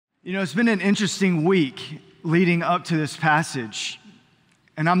You know, it's been an interesting week leading up to this passage,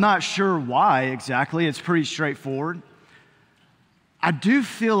 and I'm not sure why exactly. It's pretty straightforward. I do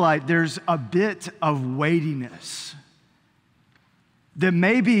feel like there's a bit of weightiness that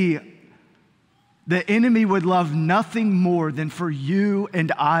maybe the enemy would love nothing more than for you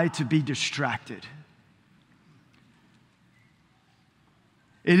and I to be distracted.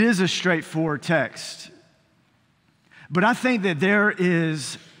 It is a straightforward text, but I think that there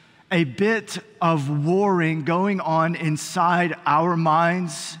is a bit of warring going on inside our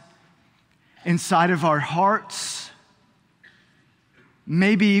minds, inside of our hearts,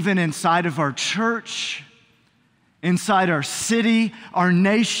 maybe even inside of our church, inside our city, our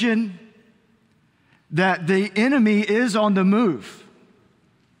nation, that the enemy is on the move.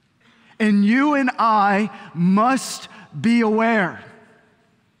 And you and I must be aware.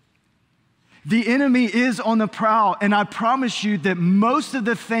 The enemy is on the prowl, and I promise you that most of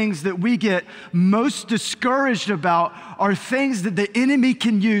the things that we get most discouraged about are things that the enemy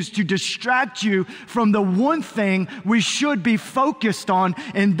can use to distract you from the one thing we should be focused on,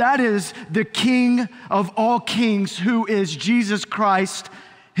 and that is the King of all kings, who is Jesus Christ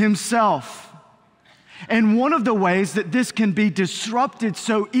himself. And one of the ways that this can be disrupted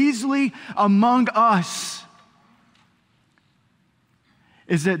so easily among us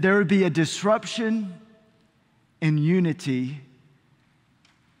is that there would be a disruption in unity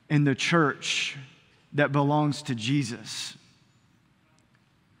in the church that belongs to Jesus.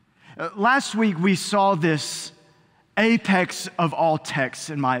 Last week, we saw this apex of all texts,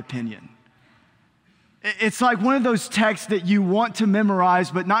 in my opinion. It's like one of those texts that you want to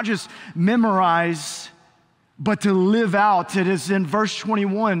memorize, but not just memorize, but to live out. It is in verse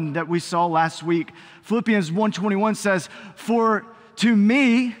 21 that we saw last week. Philippians 1:21 says, "For to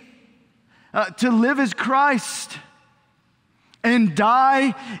me, to live is Christ, and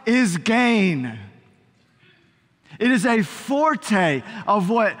die is gain." It is a forte of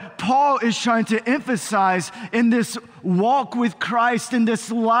what Paul is trying to emphasize in this walk with Christ, in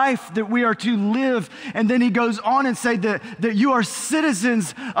this life that we are to live. And then he goes on and say that you are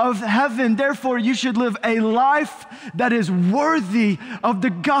citizens of heaven. Therefore, you should live a life that is worthy of the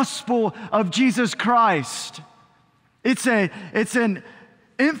gospel of Jesus Christ. It's an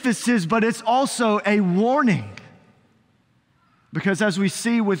emphasis, but it's also a warning. Because as we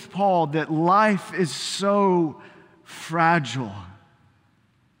see with Paul, that life is so fragile.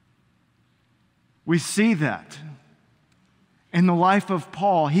 We see that in the life of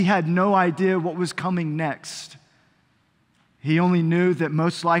Paul. He had no idea what was coming next. He only knew that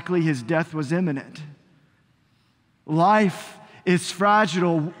most likely his death was imminent. Life is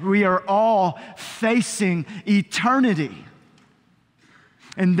fragile. We are all facing eternity.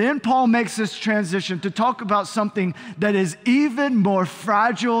 And then Paul makes this transition to talk about something that is even more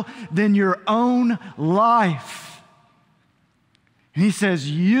fragile than your own life. And he says,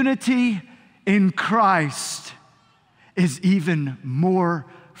 unity in Christ is even more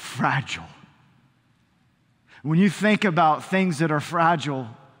fragile. When you think about things that are fragile,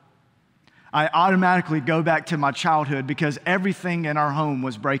 I automatically go back to my childhood because everything in our home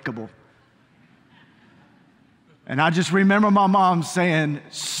was breakable. And I just remember my mom saying,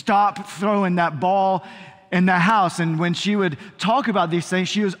 "Stop throwing that ball in the house." And when she would talk about these things,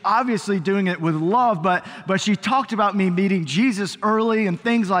 she was obviously doing it with love, but she talked about me meeting Jesus early and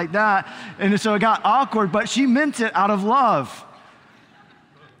things like that. And so it got awkward, but she meant it out of love.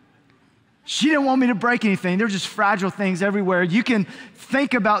 She didn't want me to break anything. There were just fragile things everywhere. You can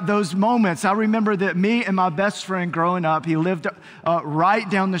think about those moments. I remember that me and my best friend growing up, he lived right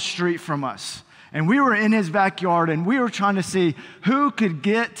down the street from us. And we were in his backyard, and we were trying to see who could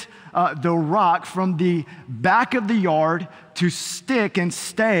get the rock from the back of the yard to stick and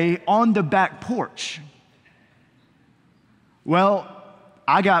stay on the back porch. Well,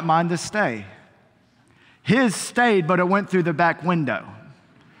 I got mine to stay. His stayed, but it went through the back window.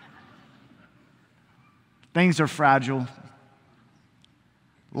 Things are fragile.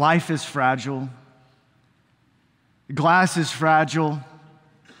 Life is fragile. Glass is fragile.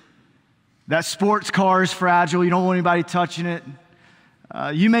 That sports car is fragile. You don't want anybody touching it.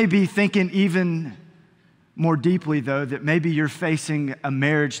 You may be thinking even more deeply, though, that maybe you're facing a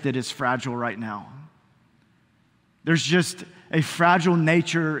marriage that is fragile right now. There's just a fragile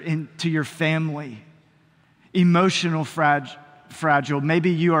nature into your family, emotional fragile. Maybe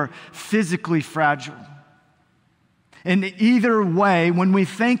you are physically fragile. And either way, when we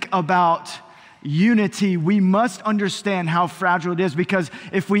think about unity, we must understand how fragile it is, because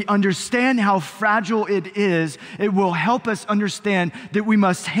if we understand how fragile it is, it will help us understand that we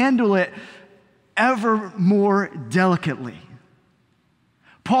must handle it ever more delicately.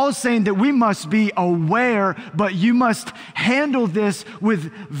 Paul's saying that we must be aware, but you must handle this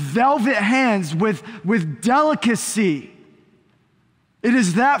with velvet hands, with delicacy. It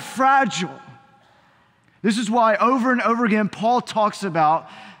is that fragile. This is why over and over again, Paul talks about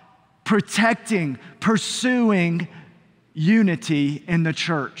protecting, pursuing unity in the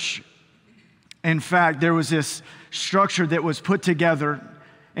church. In fact, there was this structure that was put together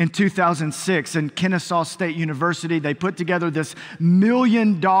in 2006 in Kennesaw State University. They put together this $1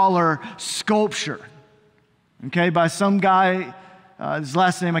 million sculpture, okay, by some guy, his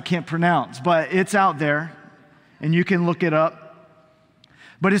last name I can't pronounce, but it's out there, and you can look it up.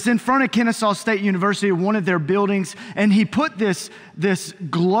 But it's in front of Kennesaw State University, one of their buildings, and he put this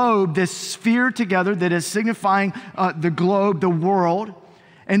globe, this sphere together that is signifying the globe, the world.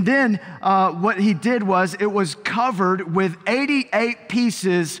 And then what he did was it was covered with 88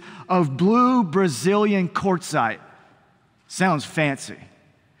 pieces of blue Brazilian quartzite. Sounds fancy.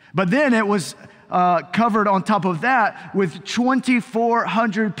 But then it was covered on top of that with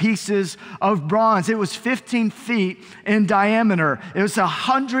 2,400 pieces of bronze. It was 15 feet in diameter. It was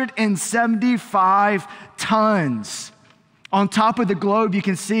 175 tons. On top of the globe, you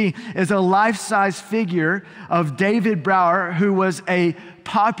can see is a life-size figure of David Brower, who was a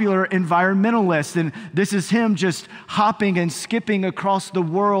popular environmentalist. And this is him just hopping and skipping across the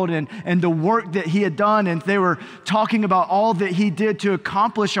world and the work that he had done. And they were talking about all that he did to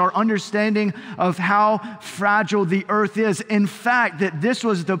accomplish our understanding of how fragile the earth is. In fact, that this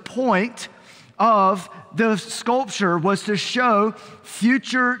was the point of the sculpture, was to show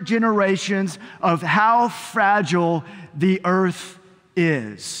future generations of how fragile the earth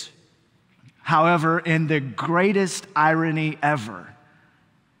is. However, in the greatest irony ever,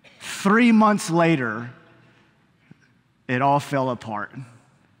 3 months later, it all fell apart.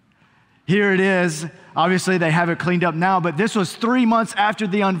 Here it is. Obviously, they have it cleaned up now, but this was 3 months after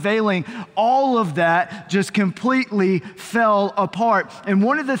the unveiling. All of that just completely fell apart. And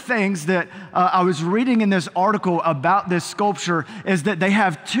one of the things that I was reading in this article about this sculpture is that they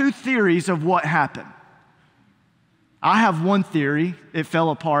have two theories of what happened. I have one theory, it fell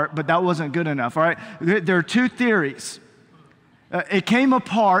apart, but that wasn't good enough, all right? There are two theories. It came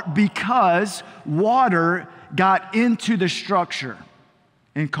apart because water got into the structure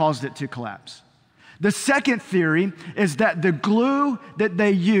and caused it to collapse. The second theory is that the glue that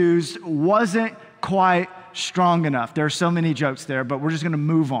they used wasn't quite strong enough. There are so many jokes there, but we're just going to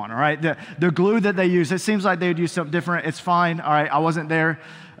move on, all right? The glue that they used, it seems like they would use something different. It's fine, all right? I wasn't there.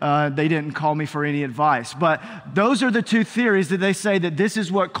 They didn't call me for any advice. But those are the two theories that they say that this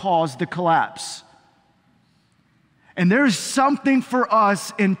is what caused the collapse. And there's something for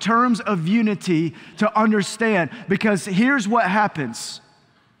us in terms of unity to understand, because here's what happens.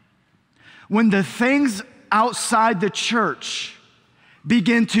 When the things outside the church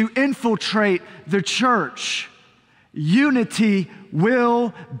begin to infiltrate the church, unity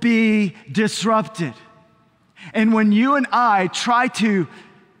will be disrupted. And when you and I try to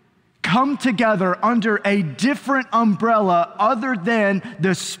come together under a different umbrella other than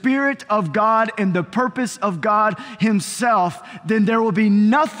the Spirit of God and the purpose of God Himself, then there will be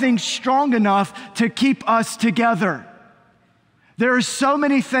nothing strong enough to keep us together. There are so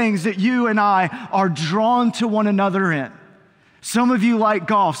many things that you and I are drawn to one another in. Some of you like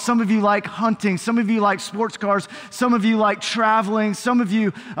golf, some of you like hunting, some of you like sports cars, some of you like traveling, some of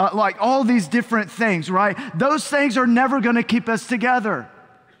you like all these different things, right? Those things are never going to keep us together.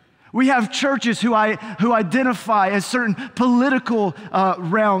 We have churches who identify as certain political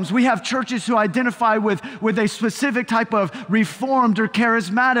realms. We have churches who identify with a specific type of reformed or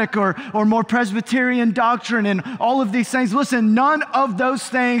charismatic or more Presbyterian doctrine and all of these things. Listen, none of those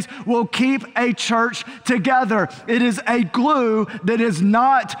things will keep a church together. It is a glue that is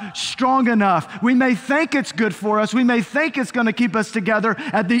not strong enough. We may think it's good for us. We may think it's going to keep us together.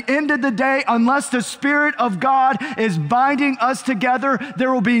 At the end of the day, unless the Spirit of God is binding us together,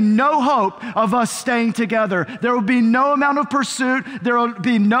 there will be no hope of us staying together. There will be no amount of pursuit. There will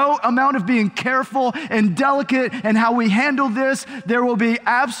be no amount of being careful and delicate in how we handle this. There will be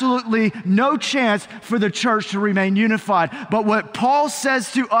absolutely no chance for the church to remain unified. But what Paul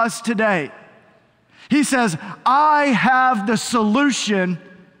says to us today, he says, I have the solution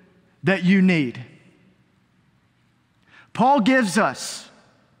that you need. Paul gives us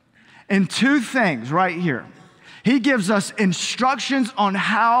in two things right here. He gives us instructions on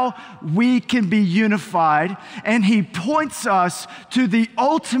how we can be unified, and he points us to the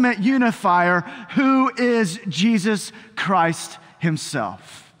ultimate unifier, who is Jesus Christ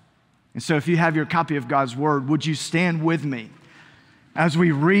Himself. And so if you have your copy of God's Word, would you stand with me as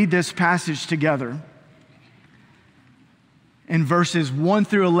we read this passage together? in verses 1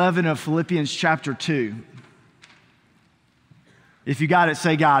 through 11 of Philippians chapter 2. If you got it,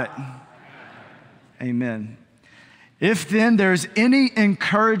 say got it. Amen. If then there's any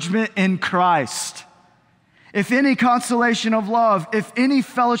encouragement in Christ, if any consolation of love, if any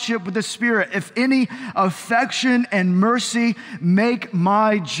fellowship with the Spirit, if any affection and mercy, make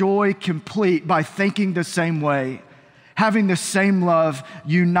my joy complete by thinking the same way, having the same love,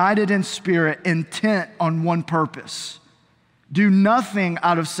 united in spirit, intent on one purpose. Do nothing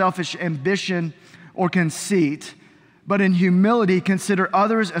out of selfish ambition or conceit, but in humility consider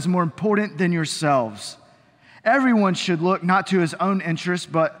others as more important than yourselves. Everyone should look not to his own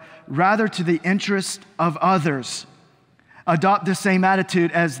interest, but rather to the interest of others. Adopt the same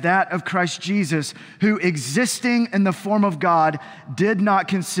attitude as that of Christ Jesus, who, existing in the form of God, did not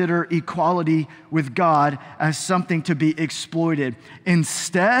consider equality with God as something to be exploited.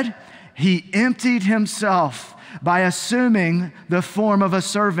 Instead, he emptied himself by assuming the form of a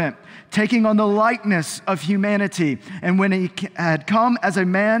servant, taking on the likeness of humanity. And when he had come as a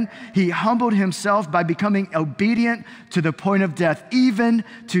man, he humbled himself by becoming obedient to the point of death, even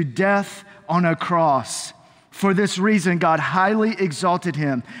to death on a cross. For this reason, God highly exalted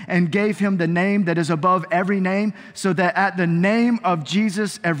him and gave him the name that is above every name, so that at the name of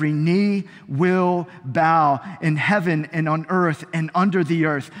Jesus, every knee will bow in heaven and on earth and under the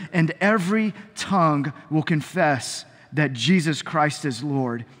earth, and every tongue will confess that Jesus Christ is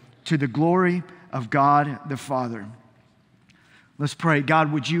Lord, to the glory of God the Father. Let's pray.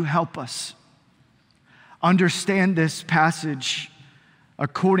 God, would you help us understand this passage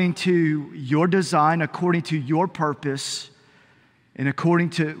according to your design, according to your purpose, and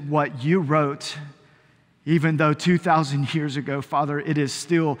according to what you wrote, even though 2,000 years ago, Father, it is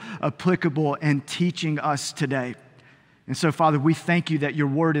still applicable and teaching us today. And so, Father, we thank you that your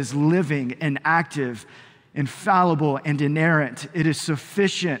word is living and active, infallible and inerrant. It is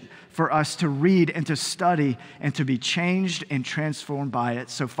sufficient for us to read and to study and to be changed and transformed by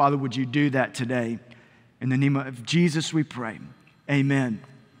it. So, Father, would you do that today? In the name of Jesus, we pray. Amen.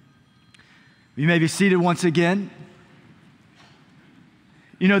 You may be seated once again.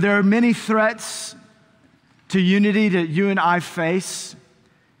 You know, there are many threats to unity that you and I face,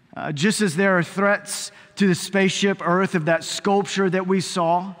 just as there are threats to the spaceship Earth of that sculpture that we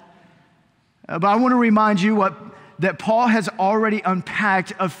saw. But I want to remind you that Paul has already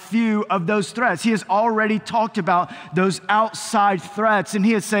unpacked a few of those threats. He has already talked about those outside threats, and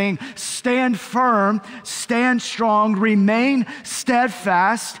he is saying, stand firm, stand strong, remain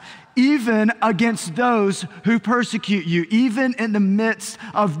steadfast, even against those who persecute you, even in the midst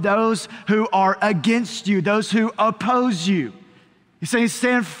of those who are against you, those who oppose you. He's saying,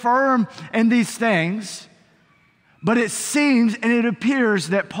 stand firm in these things. But it seems and it appears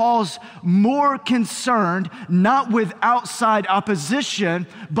that Paul's more concerned not with outside opposition,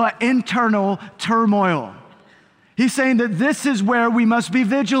 but internal turmoil. He's saying that this is where we must be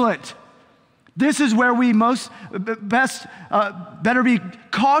vigilant. This is where we better be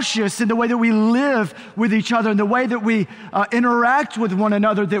cautious in the way that we live with each other, in the way that we interact with one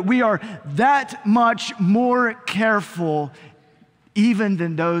another, that we are that much more careful even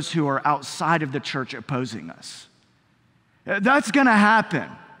than those who are outside of the church opposing us. That's going to happen.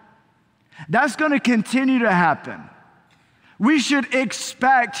 That's going to continue to happen. We should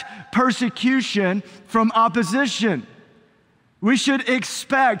expect persecution from opposition. We should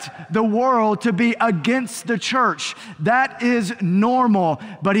expect the world to be against the church. That is normal.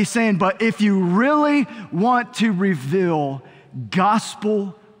 But he's saying, but if you really want to reveal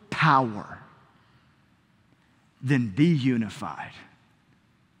gospel power, then be unified.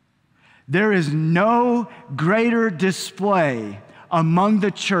 There is no greater display among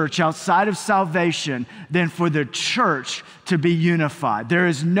the church outside of salvation than for the church to be unified. There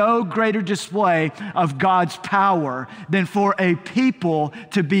is no greater display of God's power than for a people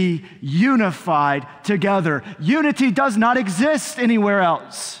to be unified together. Unity does not exist anywhere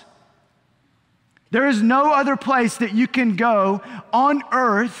else. There is no other place that you can go on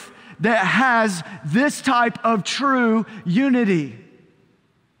earth that has this type of true unity.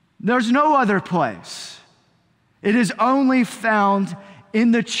 There's no other place. It is only found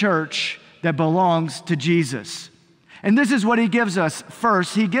in the church that belongs to Jesus. And this is what he gives us.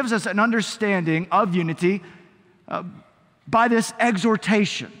 First, he gives us an understanding of unity by this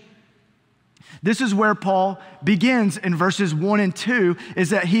exhortation. This is where Paul begins in verses 1 and 2,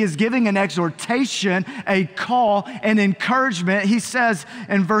 is that he is giving an exhortation, a call, an encouragement. He says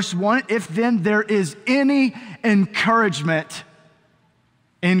in verse 1, if then there is any encouragement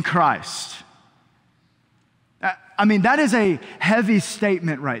in Christ. I mean, that is a heavy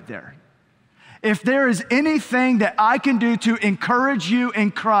statement right there. If there is anything that I can do to encourage you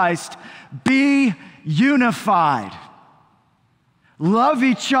in Christ, be unified. Love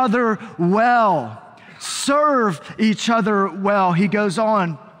each other well. Serve each other well. He goes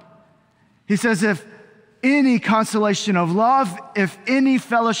on. He says, if any consolation of love, if any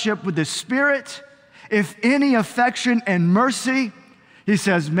fellowship with the Spirit, if any affection and mercy, he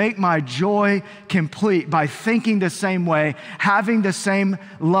says, make my joy complete by thinking the same way, having the same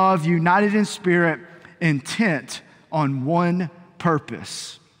love, united in spirit, intent on one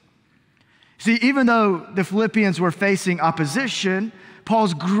purpose. See, even though the Philippians were facing opposition,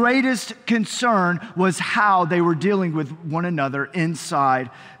 Paul's greatest concern was how they were dealing with one another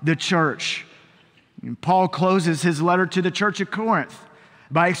inside the church. And Paul closes his letter to the church at Corinth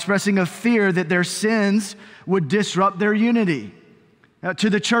by expressing a fear that their sins would disrupt their unity.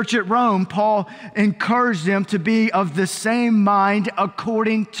 To the church at Rome, Paul encouraged them to be of the same mind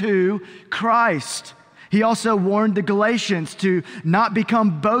according to Christ. He also warned the Galatians to not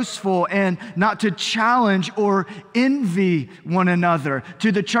become boastful and not to challenge or envy one another.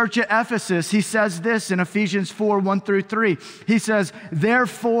 To the church at Ephesus, he says this in Ephesians 4:1-3. He says,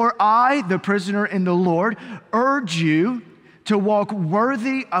 therefore I, the prisoner in the Lord, urge you to walk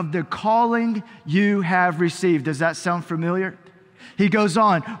worthy of the calling you have received. Does that sound familiar? He goes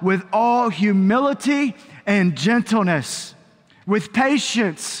on, with all humility and gentleness, with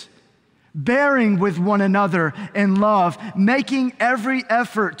patience, bearing with one another in love, making every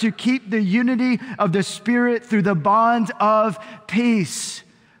effort to keep the unity of the Spirit through the bond of peace.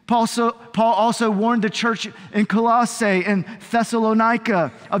 Paul also warned the church in Colossae and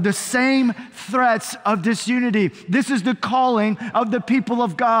Thessalonica of the same threats of disunity. This is the calling of the people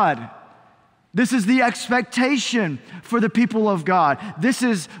of God. This is the expectation for the people of God. This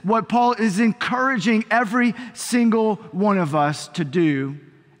is what Paul is encouraging every single one of us to do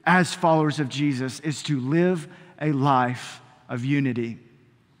as followers of Jesus, is to live a life of unity.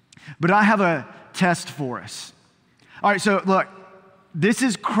 But I have a test for us. All right, so look, this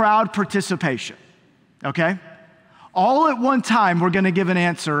is crowd participation, okay? All at one time, we're going to give an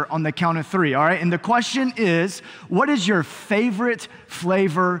answer on the count of three, all right? And the question is, what is your favorite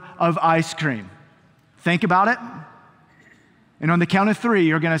flavor of ice cream? Think about it. And on the count of three,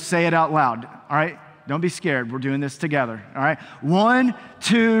 you're going to say it out loud, all right? Don't be scared. We're doing this together, all right? 1,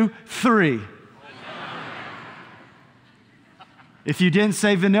 2, 3. If you didn't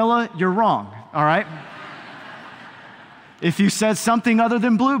say vanilla, you're wrong, all right? If you said something other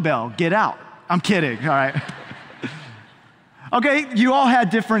than Bluebell, get out. I'm kidding, all right? Okay, you all had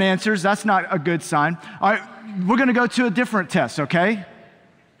different answers. That's not a good sign. All right, we're going to go to a different test, okay?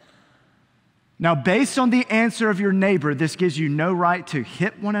 Now, based on the answer of your neighbor, this gives you no right to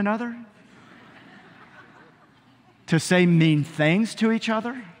hit one another, to say mean things to each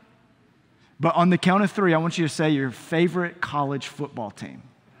other. But on the count of three, I want you to say your favorite college football team.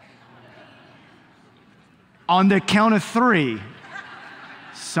 On the count of three,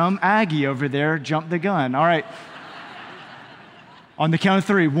 some Aggie over there jumped the gun. All right. On the count of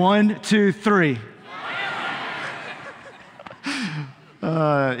three. 1, 2, 3.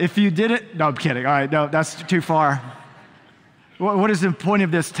 If you did it, no, I'm kidding. All right, no, that's too far. What is the point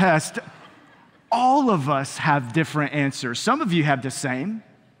of this test? All of us have different answers. Some of you have the same.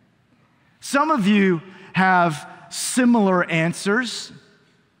 Some of you have similar answers.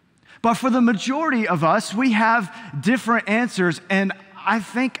 But for the majority of us, we have different answers. And I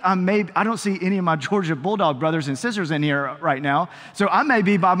think I don't see any of my Georgia Bulldog brothers and sisters in here right now, so I may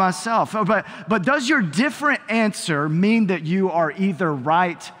be by myself. But does your different answer mean that you are either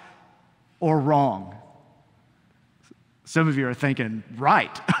right or wrong? Some of you are thinking,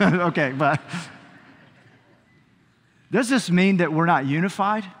 right. Okay, but does this mean that we're not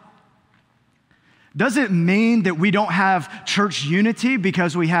unified? Does it mean that we don't have church unity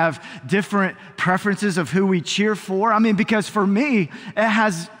because we have different preferences of who we cheer for? I mean, because for me, it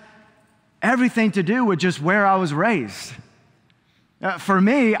has everything to do with just where I was raised. For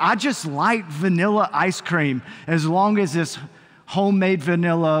me, I just like vanilla ice cream as long as it's homemade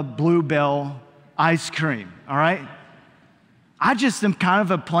vanilla Bluebell ice cream, all right? I just am kind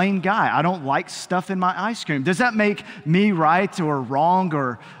of a plain guy. I don't like stuff in my ice cream. Does that make me right or wrong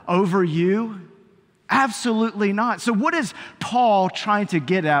or over you? Absolutely not. So what is Paul trying to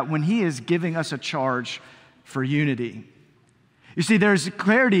get at when he is giving us a charge for unity? You see, there's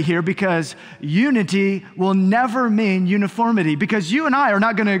clarity here because unity will never mean uniformity, because you and I are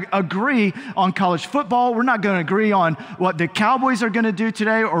not going to agree on college football. We're not going to agree on what the Cowboys are going to do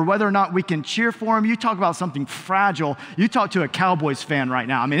today or whether or not we can cheer for them. You talk about something fragile. You talk to a Cowboys fan right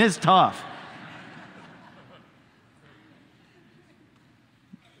now. I mean, it's tough.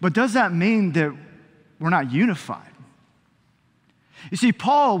 But does that mean that we're not unified? You see,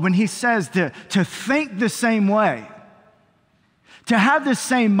 Paul, when he says to think the same way, to have the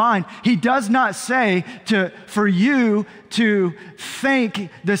same mind, he does not say for you to think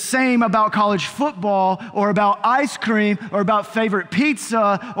the same about college football or about ice cream or about favorite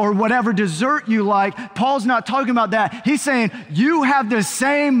pizza or whatever dessert you like. Paul's not talking about that. He's saying you have the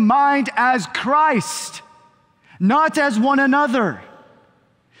same mind as Christ, not as one another.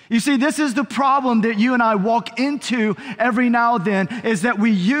 You see, this is the problem that you and I walk into every now and then, is that we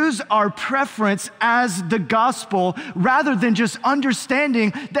use our preference as the gospel rather than just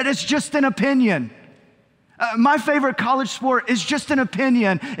understanding that it's just an opinion. My favorite college sport is just an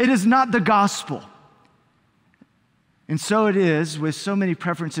opinion. It is not the gospel. And so it is with so many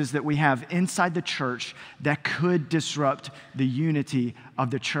preferences that we have inside the church that could disrupt the unity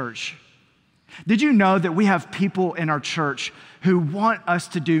of the church. Did you know that we have people in our church who want us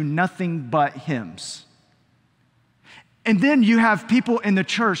to do nothing but hymns? And then you have people in the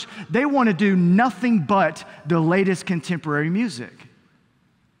church, they want to do nothing but the latest contemporary music.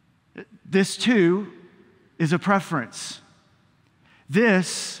 This too is a preference.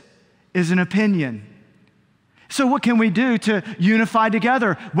 This is an opinion. So what can we do to unify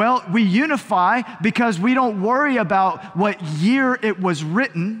together? Well, we unify because we don't worry about what year it was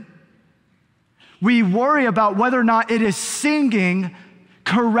written. We worry about whether or not it is singing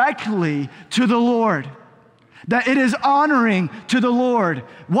correctly to the Lord, that it is honoring to the Lord.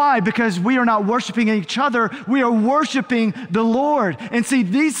 Why? Because we are not worshiping each other, we are worshiping the Lord. And see,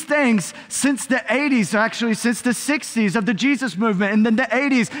 these things since the 80s, actually since the 60s of the Jesus movement, and then the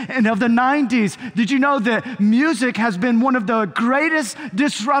 80s and of the 90s, did you know that music has been one of the greatest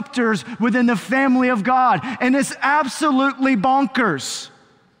disruptors within the family of God? And it's absolutely bonkers.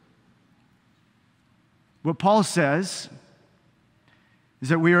 What Paul says is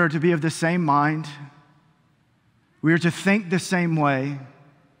that we are to be of the same mind, we are to think the same way,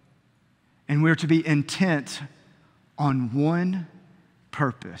 and we are to be intent on one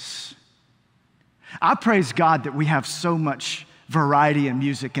purpose. I praise God that we have so much variety in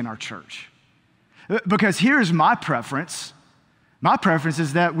music in our church. Because here's my preference. My preference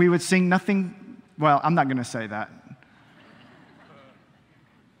is that we would sing nothing, well, I'm not going to say that.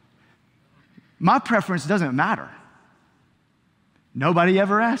 My preference doesn't matter. Nobody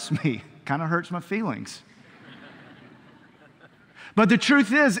ever asked me. Kind of hurts my feelings. But the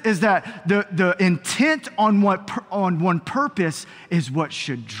truth is that the intent on one purpose is what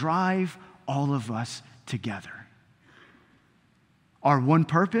should drive all of us together. Our one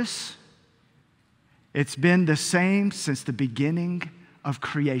purpose, it's been the same since the beginning of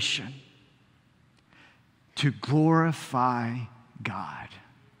creation: to glorify God.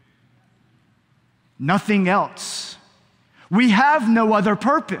 Nothing else. We have no other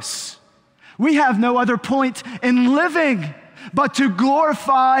purpose. We have no other point in living but to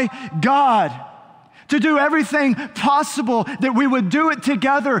glorify God, to do everything possible that we would do it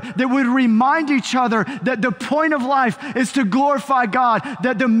together, that would remind each other that the point of life is to glorify God,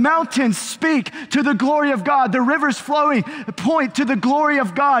 that the mountains speak to the glory of God, the rivers flowing point to the glory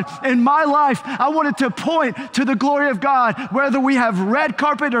of God. In my life, I wanted to point to the glory of God, whether we have red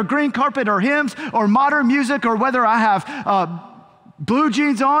carpet or green carpet or hymns or modern music, or whether I have blue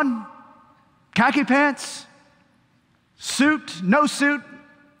jeans on, khaki pants, suit, no suit,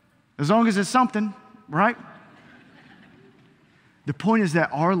 as long as it's something. Right? The point is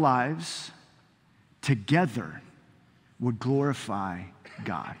that our lives together would glorify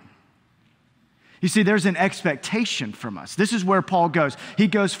God. You see, there's an expectation from us. This is where Paul goes. He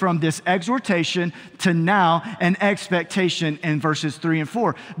goes from this exhortation to now an expectation in verses 3 and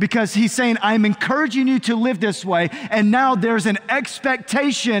 4, because he's saying, I'm encouraging you to live this way. And now there's an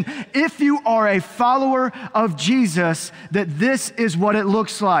expectation, if you are a follower of Jesus, that this is what it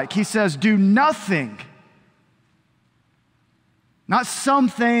looks like. He says, do nothing, not some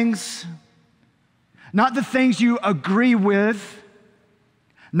things, not the things you agree with,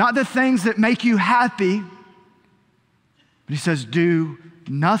 not the things that make you happy, but he says, do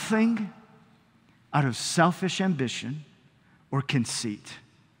nothing out of selfish ambition or conceit.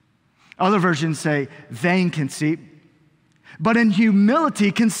 Other versions say vain conceit, but in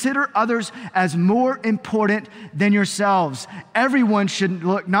humility consider others as more important than yourselves. Everyone should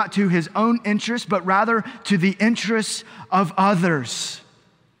look not to his own interests, but rather to the interests of others.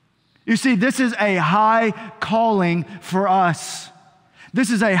 You see, this is a high calling for us. This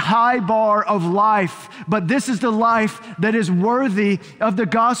is a high bar of life, but this is the life that is worthy of the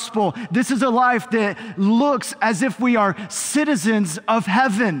gospel. This is a life that looks as if we are citizens of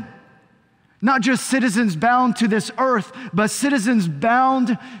heaven. Not just citizens bound to this earth, but citizens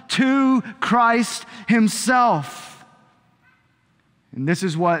bound to Christ himself. And this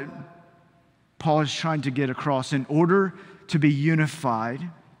is what Paul is trying to get across. In order to be unified,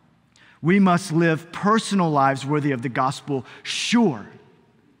 we must live personal lives worthy of the gospel, sure.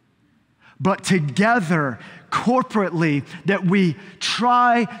 But together, corporately, that we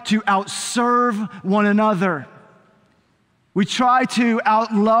try to outserve one another. We try to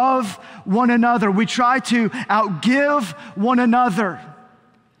outlove one another. We try to outgive one another.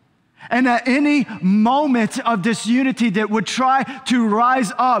 And at any moment of disunity that would try to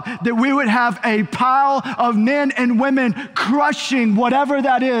rise up, that we would have a pile of men and women crushing whatever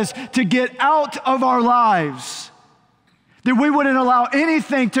that is to get out of our lives. That we wouldn't allow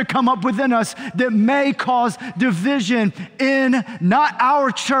anything to come up within us that may cause division in not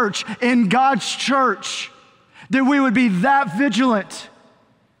our church, in God's church. That we would be that vigilant,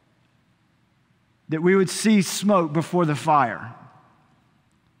 that we would see smoke before the fire,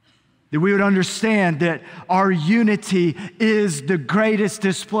 that we would understand that our unity is the greatest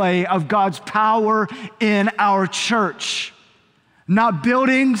display of God's power in our church. Not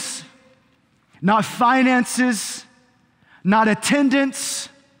buildings, not finances, not attendance,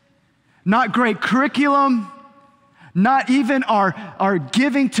 not great curriculum, not even our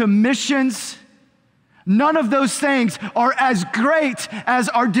giving to missions. None of those things are as great as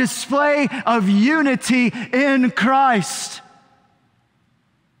our display of unity in Christ.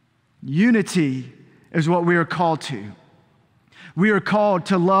 Unity is what we are called to. We are called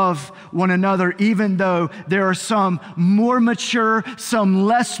to love one another, even though there are some more mature, some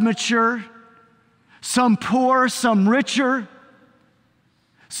less mature, some poor, some richer,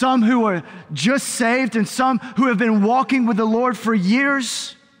 some who are just saved, and some who have been walking with the Lord for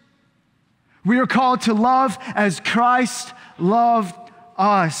years. We are called to love as Christ loved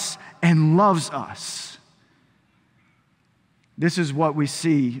us and loves us. This is what we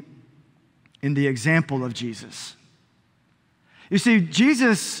see in the example of Jesus. You see,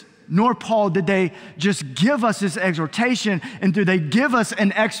 Jesus nor Paul did they just give us this exhortation, and do they give us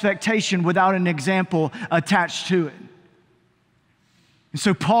an expectation without an example attached to it. And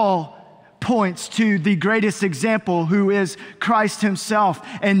so Paul points to the greatest example, who is Christ himself.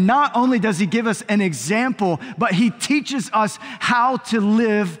 And not only does he give us an example, but he teaches us how to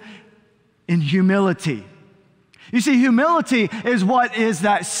live in humility. You see, humility is what is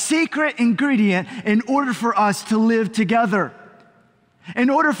that secret ingredient in order for us to live together. In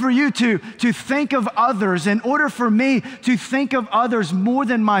order for you to think of others, in order for me to think of others more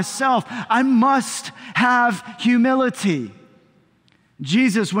than myself, I must have humility.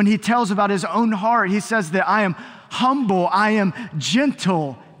 Jesus, when he tells about his own heart, he says that I am humble, I am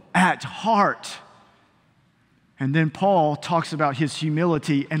gentle at heart. And then Paul talks about his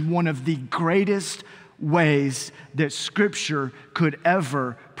humility in one of the greatest ways that Scripture could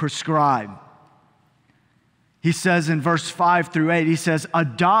ever prescribe. He says in verse 5 through 8, he says,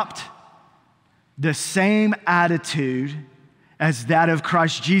 adopt the same attitude as that of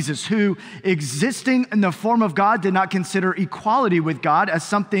Christ Jesus, who, existing in the form of God, did not consider equality with God as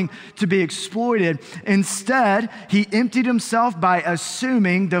something to be exploited. Instead, he emptied himself by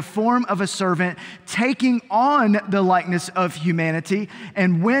assuming the form of a servant, taking on the likeness of humanity.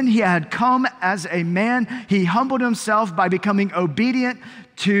 And when he had come as a man, he humbled himself by becoming obedient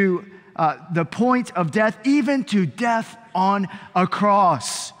to the point of death, even to death on a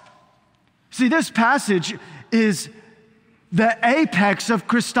cross. See, this passage is the apex of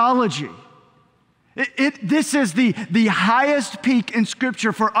Christology. This is the highest peak in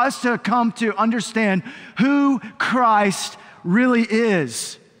Scripture for us to come to understand who Christ really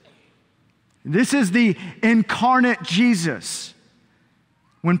is. This is the incarnate Jesus.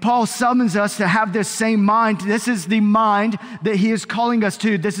 When Paul summons us to have this same mind, this is the mind that he is calling us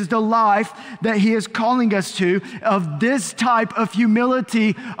to. This is the life that he is calling us to, of this type of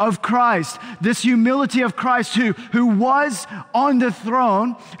humility of Christ. This humility of Christ who was on the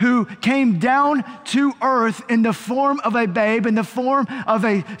throne, who came down to earth in the form of a babe, in the form of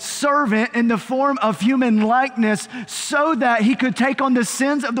a servant, in the form of human likeness, so that he could take on the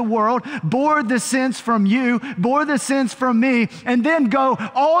sins of the world, bore the sins from you, bore the sins from me, and then go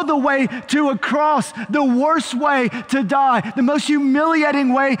all the way to a cross, the worst way to die, the most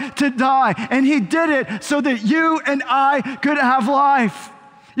humiliating way to die. And he did it so that you and I could have life.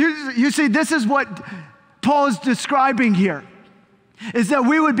 You see, this is what Paul is describing here. is that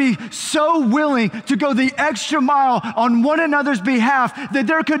we would be so willing to go the extra mile on one another's behalf that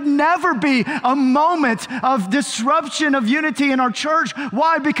there could never be a moment of disruption of unity in our church.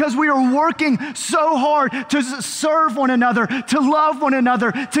 Why? Because we are working so hard to serve one another, to love one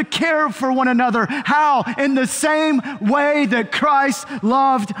another, to care for one another. How? In the same way that Christ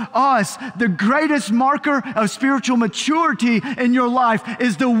loved us. The greatest marker of spiritual maturity in your life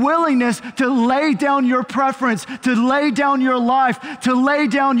is the willingness to lay down your preference, to lay down your life, to lay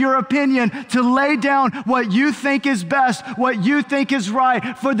down your opinion, to lay down what you think is best, what you think is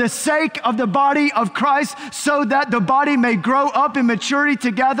right, for the sake of the body of Christ, so that the body may grow up in maturity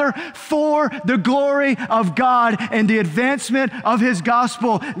together for the glory of God and the advancement of His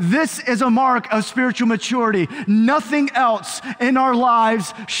gospel. This is a mark of spiritual maturity. Nothing else in our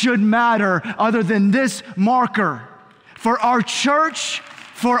lives should matter other than this marker for our church,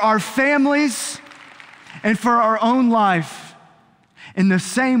 for our families, and for our own life. In the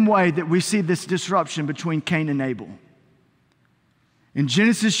same way that we see this disruption between Cain and Abel. In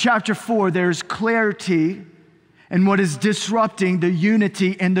Genesis chapter 4, there's clarity in what is disrupting the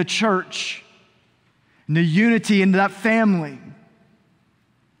unity in the church, and the unity in that family.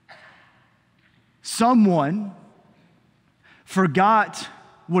 Someone forgot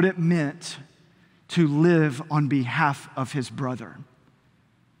what it meant to live on behalf of his brother.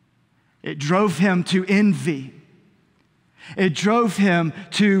 It drove him to envy. It drove him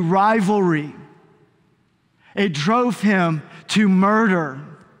to rivalry. It drove him to murder.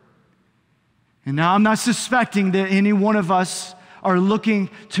 And now I'm not suspecting that any one of us are looking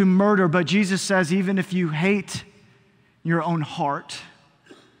to murder, but Jesus says even if you hate your own heart,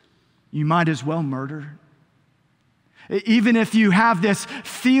 you might as well murder. Even if you have this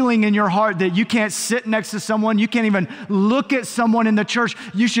feeling in your heart that you can't sit next to someone, you can't even look at someone in the church,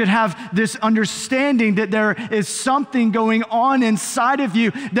 you should have this understanding that there is something going on inside of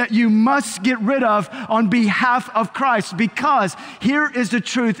you that you must get rid of on behalf of Christ. Because here is the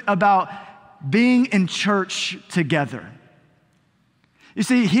truth about being in church together. You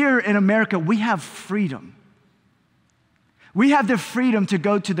see, here in America, we have freedom. We have the freedom to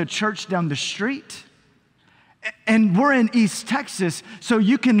go to the church down the street. And we're in East Texas, so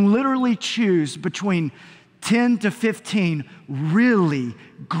you can literally choose between 10 to 15 really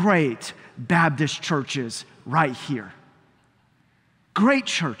great Baptist churches right here. Great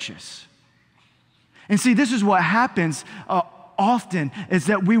churches. And see, this is what happens often, is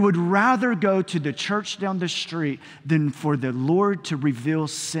that we would rather go to the church down the street than for the Lord to reveal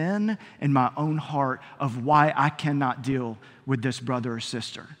sin in my own heart of why I cannot deal with this brother or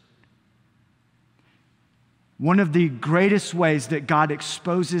sister. One of the greatest ways that God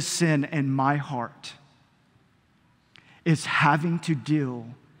exposes sin in my heart is having to deal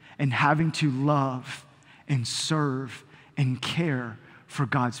and having to love and serve and care for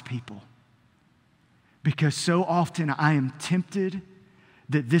God's people. Because so often I am tempted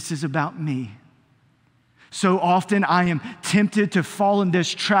that this is about me. So often I am tempted to fall in this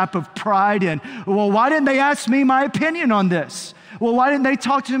trap of pride and, well, why didn't they ask me my opinion on this? Well, why didn't they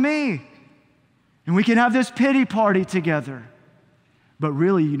talk to me? And we can have this pity party together. But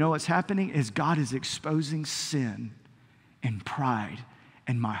really, you know what's happening is God is exposing sin and pride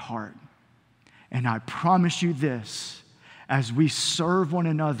in my heart. And I promise you this, as we serve one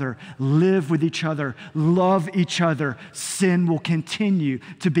another, live with each other, love each other, sin will continue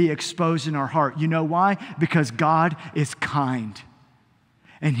to be exposed in our heart. You know why? Because God is kind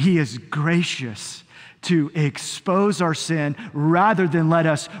and He is gracious to expose our sin rather than let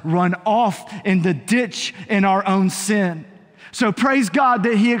us run off in the ditch in our own sin. So praise God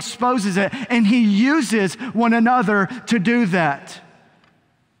that He exposes it and He uses one another to do that.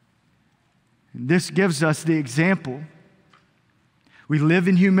 This gives us the example. We live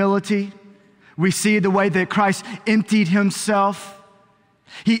in humility. We see the way that Christ emptied Himself.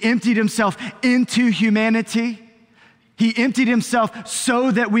 He emptied Himself into humanity. He emptied Himself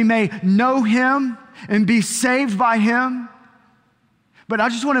so that we may know Him and be saved by Him. But I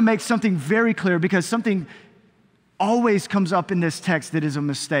just want to make something very clear, because something always comes up in this text that is a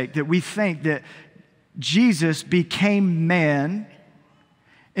mistake, that we think that Jesus became man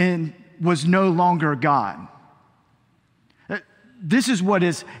and was no longer God. This is what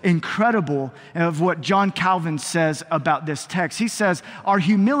is incredible of what John Calvin says about this text. He says our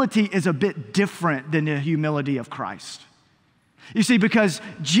humility is a bit different than the humility of Christ. You see, because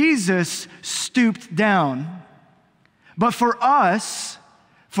Jesus stooped down, but for us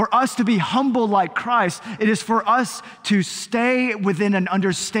to be humble like Christ, it is for us to stay within an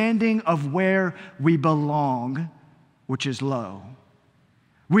understanding of where we belong, which is low.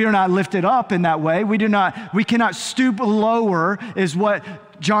 We are not lifted up in that way. We cannot stoop lower, is what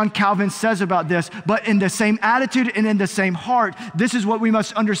John Calvin says about this. But in the same attitude and in the same heart, this is what we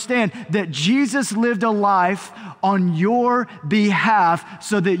must understand, that Jesus lived a life on your behalf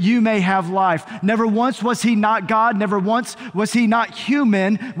so that you may have life. Never once was he not God. Never once was he not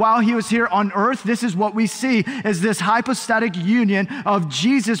human while he was here on earth. This is what we see, is this hypostatic union of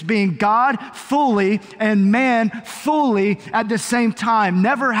Jesus being God fully and man fully at the same time,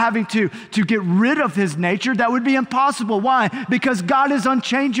 never having to get rid of his nature. That would be impossible. Why? Because God is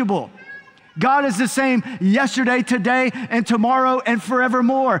unchangeable. God is the same yesterday, today, and tomorrow, and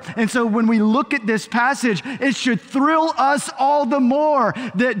forevermore. And so when we look at this passage, it should thrill us all the more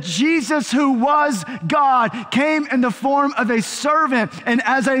that Jesus, who was God, came in the form of a servant and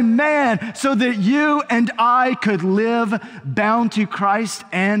as a man so that you and I could live bound to Christ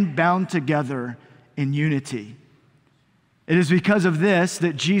and bound together in unity. It is because of this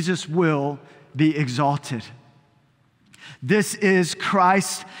that Jesus will be exalted. This is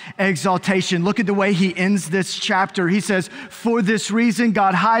Christ's exaltation. Look at the way he ends this chapter. He says, "For this reason,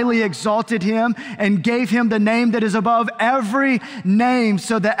 God highly exalted him and gave him the name that is above every name,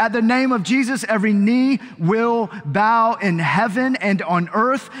 so that at the name of Jesus, every knee will bow in heaven and on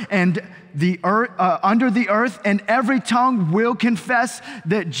earth and the earth, under the earth, and every tongue will confess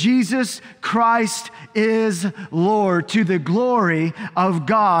that Jesus Christ is Lord, to the glory of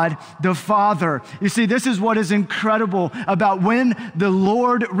God the Father." You see, this is what is incredible about when the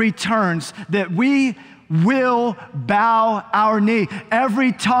Lord returns, that we will bow our knee.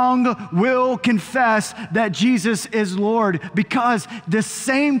 Every tongue will confess that Jesus is Lord, because the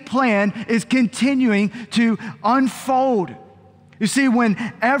same plan is continuing to unfold. You see, when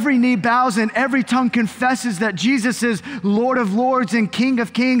every knee bows and every tongue confesses that Jesus is Lord of Lords and King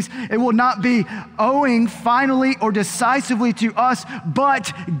of Kings, it will not be owing finally or decisively to us,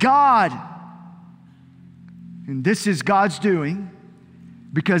 but God. And this is God's doing,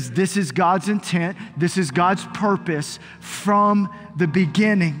 because this is God's intent, this is God's purpose from the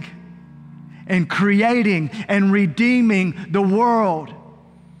beginning, and creating and redeeming the world.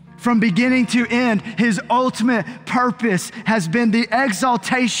 From beginning to end, his ultimate purpose has been the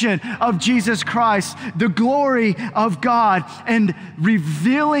exaltation of Jesus Christ, the glory of God, and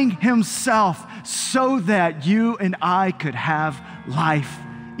revealing himself so that you and I could have life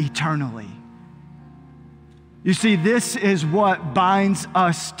eternally. You see, this is what binds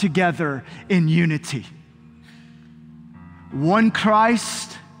us together in unity. One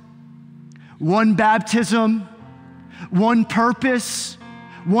Christ, one baptism, one purpose,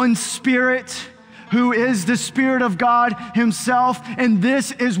 one Spirit, who is the Spirit of God himself. And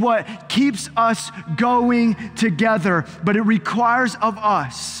this is what keeps us going together. But it requires of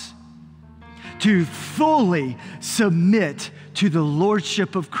us to fully submit to the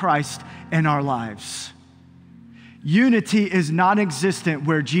lordship of Christ in our lives. Unity is not existent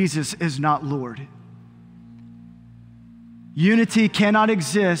where Jesus is not Lord. Unity cannot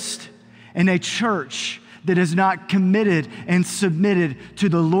exist in a church that is not committed and submitted to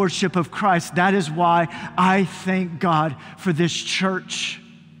the lordship of Christ. That is why I thank God for this church.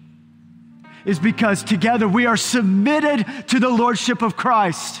 Is because together we are submitted to the lordship of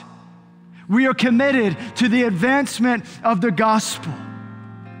Christ. We are committed to the advancement of the gospel.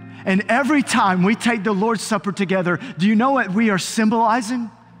 And every time we take the Lord's Supper together, do you know what we are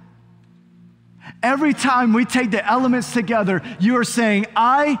symbolizing? Every time we take the elements together, you are saying,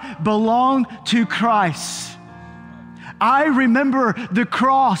 I belong to Christ. I remember the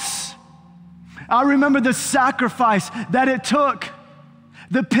cross. I remember the sacrifice that it took,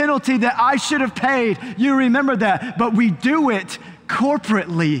 the penalty that I should have paid. You remember that, but we do it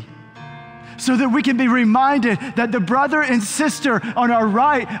corporately so that we can be reminded that the brother and sister on our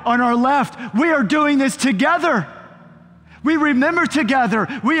right, on our left, we are doing this together. We remember together.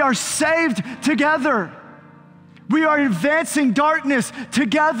 We are saved together. We are advancing darkness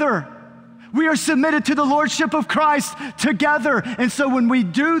together. We are submitted to the lordship of Christ together. And so when we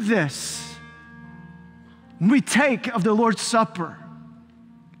do this, when we take of the Lord's Supper,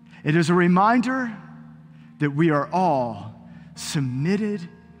 it is a reminder that we are all submitted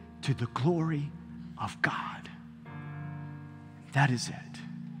to the glory of God. That is it.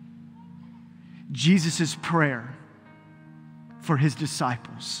 Jesus' prayer for his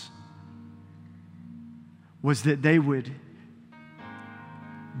disciples was that they would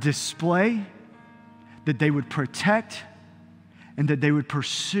display, that they would protect, and that they would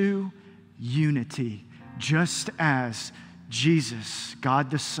pursue unity, just as Jesus,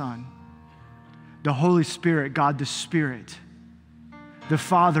 God the Son, the Holy Spirit, God the Spirit, the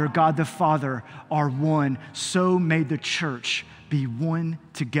Father, God the Father, are one. So may the church be one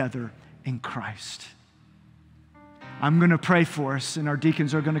together in Christ. I'm going to pray for us, and our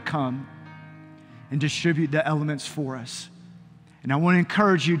deacons are going to come and distribute the elements for us. And I want to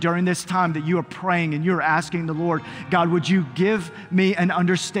encourage you during this time that you are praying and you're asking the Lord, God, would you give me an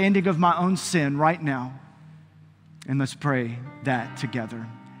understanding of my own sin right now? And let's pray that together.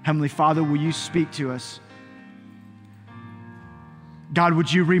 Heavenly Father, will you speak to us? God,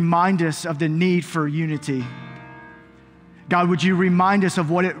 would you remind us of the need for unity? God, would you remind us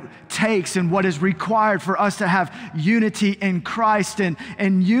of what it takes and what is required for us to have unity in Christ and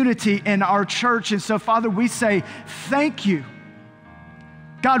unity in our church? And so, Father, we say thank you.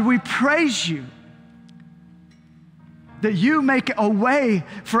 God, we praise you that you make a way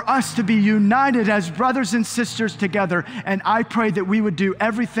for us to be united as brothers and sisters together. And I pray that we would do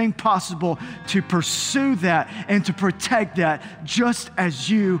everything possible to pursue that and to protect that, just as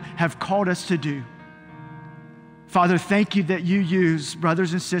you have called us to do. Father, thank you that you use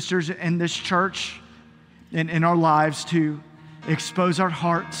brothers and sisters in this church and in our lives to expose our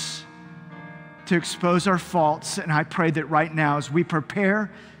hearts, to expose our faults. And I pray that right now, as we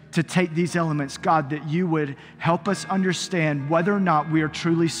prepare to take these elements, God, that you would help us understand whether or not we are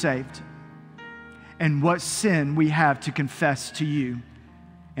truly saved and what sin we have to confess to you.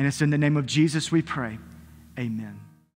 And it's in the name of Jesus we pray. Amen.